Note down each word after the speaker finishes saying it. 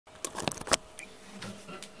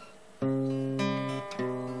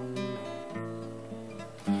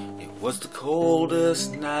was the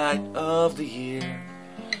coldest night of the year,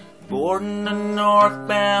 boarding a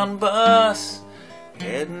northbound bus,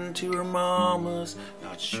 heading to her mama's,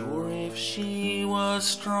 not sure if she was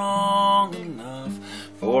strong enough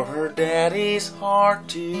for her daddy's heart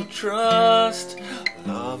to trust,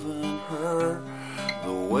 loving her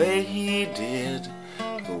the way he did,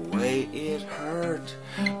 the way it hurt,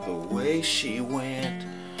 the way she went,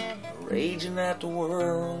 raging at the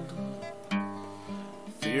world,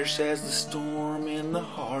 fierce as the storm in the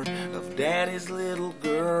heart of daddy's little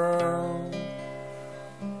girl.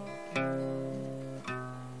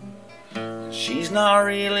 She's not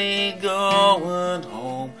really going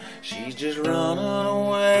home, she's just running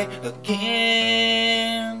away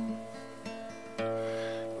again,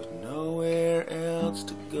 with nowhere else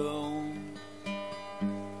to go.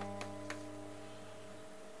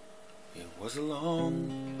 It was a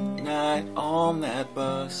long night on that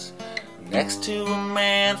bus, next to a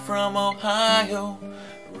man from Ohio,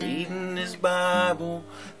 reading his Bible.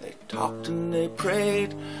 They talked and they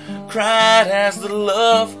prayed, cried as the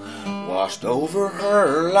love washed over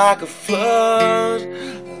her like a flood,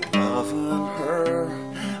 loving her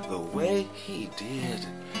the way he did,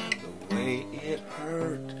 the way it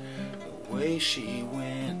hurt, the way she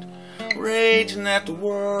went, raging at the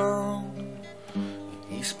world.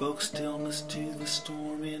 He spoke stillness to the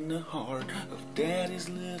storm in the heart of daddy's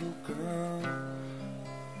little girl.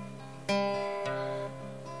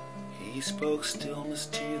 He spoke stillness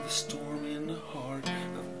to the storm in the heart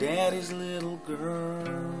of daddy's little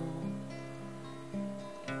girl.